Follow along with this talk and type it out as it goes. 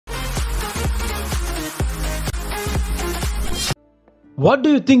What do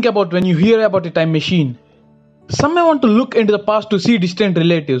you think about when you hear about a time machine? Some may want to look into the past to see distant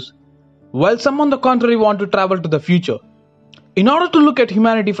relatives, while some on the contrary want to travel to the future, in order to look at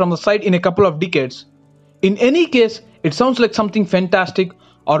humanity from the side in a couple of decades. In any case, it sounds like something fantastic,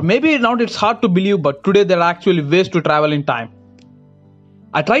 or maybe not, it's hard to believe, but today there are actually ways to travel in time.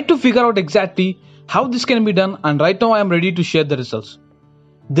 I tried to figure out exactly how this can be done, and right now I am ready to share the results.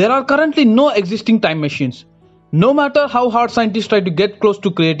 There are currently no existing time machines, no matter how hard scientists try to get close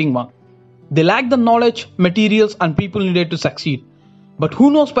to creating one. They lack the knowledge, materials, and people needed to succeed. But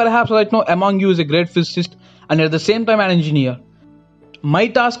who knows, perhaps right now among you is a great physicist and at the same time an engineer. My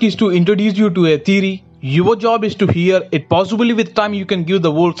task is to introduce you to a theory. Your job is to hear it. Possibly with time you can give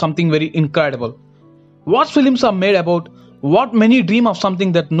the world something very incredible. What films are made about, what many dream of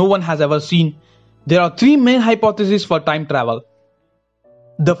something that no one has ever seen. There are three main hypotheses for time travel.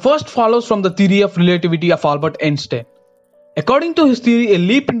 The first follows from the theory of relativity of Albert Einstein. According to his theory, a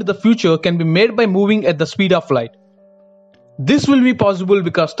leap into the future can be made by moving at the speed of light. This will be possible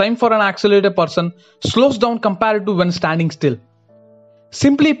because time for an accelerated person slows down compared to when standing still.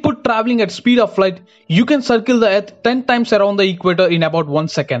 Simply put, traveling at speed of light, you can circle the earth 10 times around the equator in about 1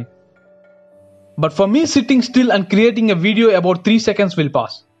 second. But for me, sitting still and creating a video about 3 seconds will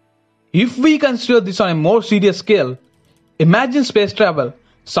pass. If we consider this on a more serious scale, imagine space travel.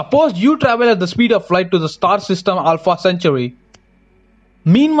 Suppose you travel at the speed of light to the star system Alpha Centauri.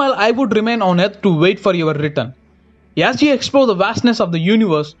 Meanwhile, I would remain on Earth to wait for your return. As you explore the vastness of the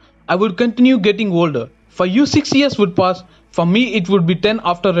universe, I would continue getting older. For you 6 years would pass, for me it would be 10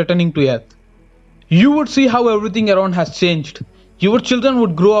 after returning to Earth. You would see how everything around has changed. Your children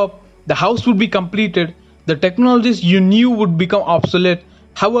would grow up, the house would be completed, the technologies you knew would become obsolete.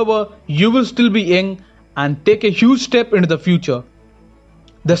 However, you will still be young and take a huge step into the future.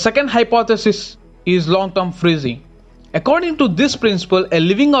 The second hypothesis is long-term freezing. According to this principle, a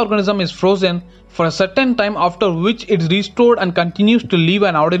living organism is frozen for a certain time, after which it is restored and continues to live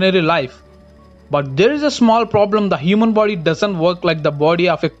an ordinary life. But there is a small problem: the human body doesn't work like the body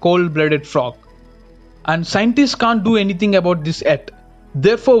of a cold-blooded frog. And scientists can't do anything about this yet.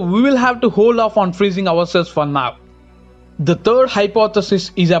 Therefore, we will have to hold off on freezing ourselves for now. The third hypothesis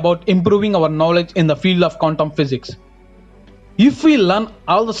is about improving our knowledge in the field of quantum physics. If we learn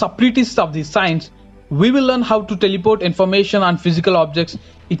all the subtleties of the science, we will learn how to teleport information on physical objects.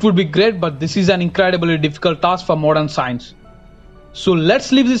 It would be great, but this is an incredibly difficult task for modern science. So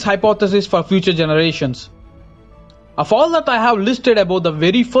let's leave this hypothesis for future generations. Of all that I have listed above, the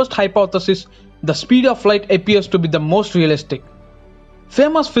very first hypothesis, the speed of light, appears to be the most realistic.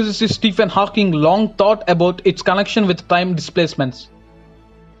 Famous physicist Stephen Hawking long thought about its connection with time displacements.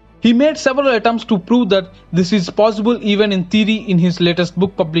 He made several attempts to prove that this is possible even in theory in his latest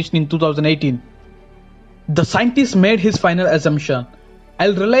book published in 2018. The scientist made his final assumption.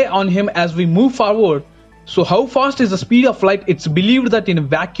 I'll rely on him as we move forward. So how fast is the speed of light? It's believed that in a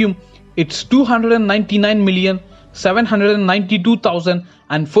vacuum it's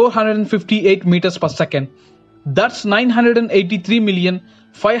 299,792,458 meters per second. That's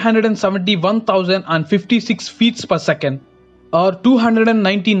 983,571,056 feet per second, or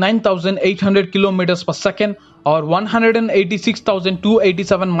 299,800 kilometers per second, or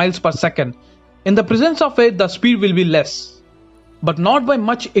 186,287 miles per second. In the presence of air, the speed will be less. But not by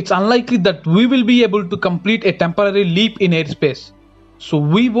much. It's unlikely that we will be able to complete a temporary leap in airspace. So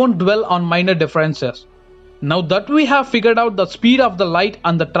we won't dwell on minor differences. Now that we have figured out the speed of the light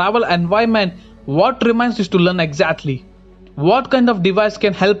and the travel environment, what remains is to learn exactly what kind of device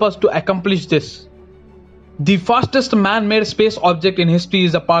can help us to accomplish this. The fastest man-made space object in history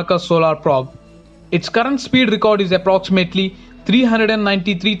is the Parker Solar Probe. Its current speed record is approximately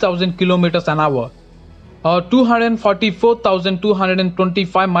 393,000 kilometers an hour, or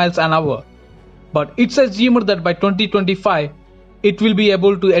 244,225 miles an hour. But it's assumed that by 2025, it will be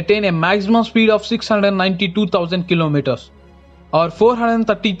able to attain a maximum speed of 692,000 kilometers, or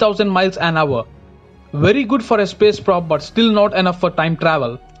 430,000 miles an hour. Very good for a space probe, but still not enough for time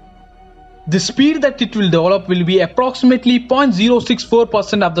travel. The speed that it will develop will be approximately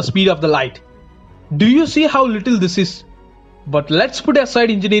 0.064% of the speed of the light. Do you see how little this is? But let's put aside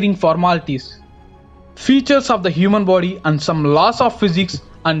engineering formalities, features of the human body and some laws of physics,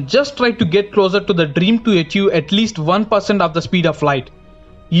 and just try to get closer to the dream to achieve at least 1% of the speed of light.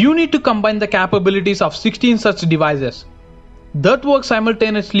 You need to combine the capabilities of 16 such devices that work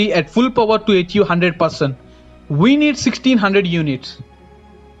simultaneously at full power to achieve 100%. We need 1600 units.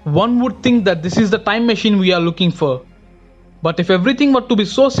 One would think that this is the time machine we are looking for. But if everything were to be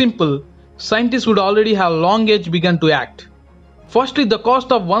so simple, scientists would already have long age begun to act. Firstly, the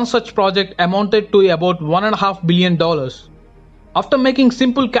cost of one such project amounted to about $1.5 billion. After making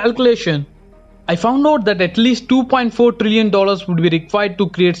simple calculation, I found out that at least $2.4 trillion would be required to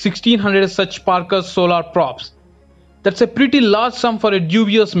create 1600 such Parker's solar props. That's a pretty large sum for a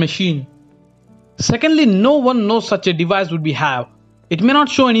dubious machine. Secondly, no one knows such a device would be have. It may not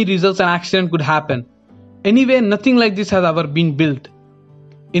show any results and accident could happen. Anyway, nothing like this has ever been built.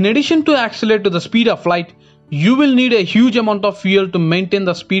 In addition to accelerate to the speed of light, you will need a huge amount of fuel to maintain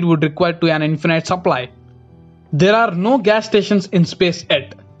the speed would require to an infinite supply. There are no gas stations in space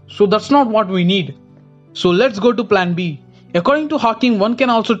yet, so that's not what we need. So let's go to plan B. According to Hawking, one can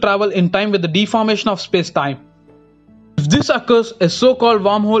also travel in time with the deformation of space-time. If this occurs, a so-called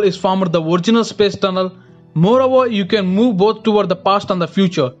wormhole is formed in the original space tunnel. Moreover, you can move both toward the past and the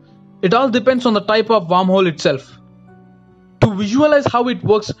future. It all depends on the type of wormhole itself. To visualize how it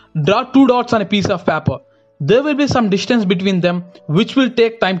works, draw two dots on a piece of paper. There will be some distance between them which will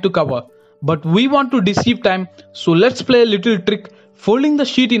take time to cover. But we want to deceive time, so let's play a little trick. Folding the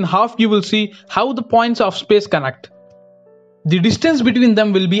sheet in half, you will see how the points of space connect. The distance between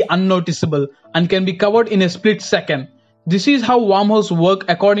them will be unnoticeable and can be covered in a split second. This is how wormholes work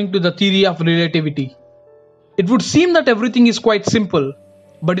according to the theory of relativity. It would seem that everything is quite simple,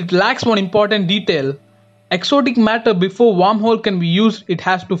 but it lacks one important detail. Exotic matter before wormhole can be used, it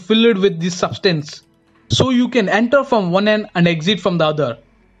has to fill it with this substance, so you can enter from one end and exit from the other.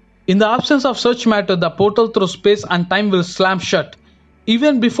 In the absence of such matter, the portal through space and time will slam shut.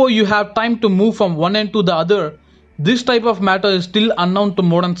 Even before you have time to move from one end to the other, this type of matter is still unknown to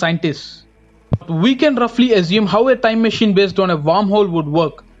modern scientists. We can roughly assume how a time machine based on a wormhole would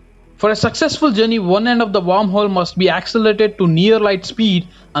work. For a successful journey, one end of the wormhole must be accelerated to near light speed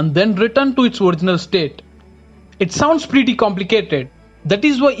and then return to its original state. It sounds pretty complicated. That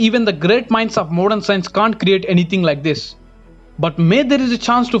is why even the great minds of modern science can't create anything like this. But may there is a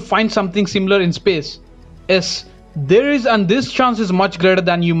chance to find something similar in space. Yes, there is, and this chance is much greater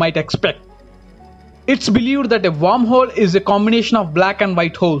than you might expect. It's believed that a wormhole is a combination of black and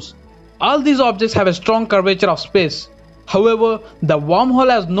white holes. All these objects have a strong curvature of space. However, the wormhole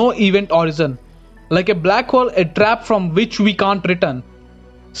has no event horizon. Like a black hole, a trap from which we can't return.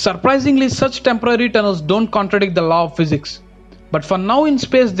 Surprisingly, such temporary tunnels don't contradict the law of physics. But for now in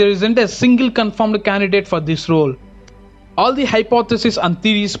space, there isn't a single confirmed candidate for this role. All the hypotheses and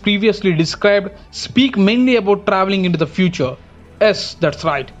theories previously described speak mainly about traveling into the future. Yes, that's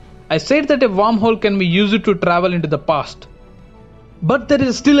right. I said that a wormhole can be used to travel into the past. But there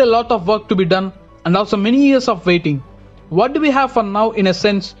is still a lot of work to be done and also many years of waiting. What do we have for now? In a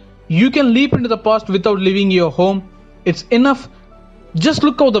sense, you can leap into the past without leaving your home. It's enough. Just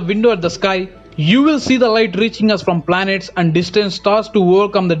look out the window at the sky. You will see the light reaching us from planets and distant stars to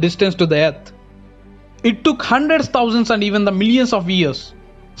overcome the distance to the Earth. It took hundreds, thousands and even the millions of years.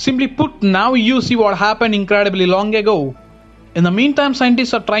 Simply put, now you see what happened incredibly long ago. In the meantime,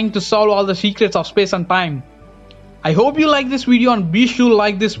 scientists are trying to solve all the secrets of space and time. I hope you like this video and be sure to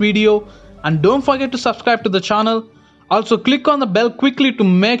like this video and don't forget to subscribe to the channel. Also click on the bell quickly to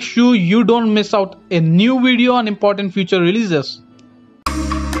make sure you don't miss out a new video on important future releases.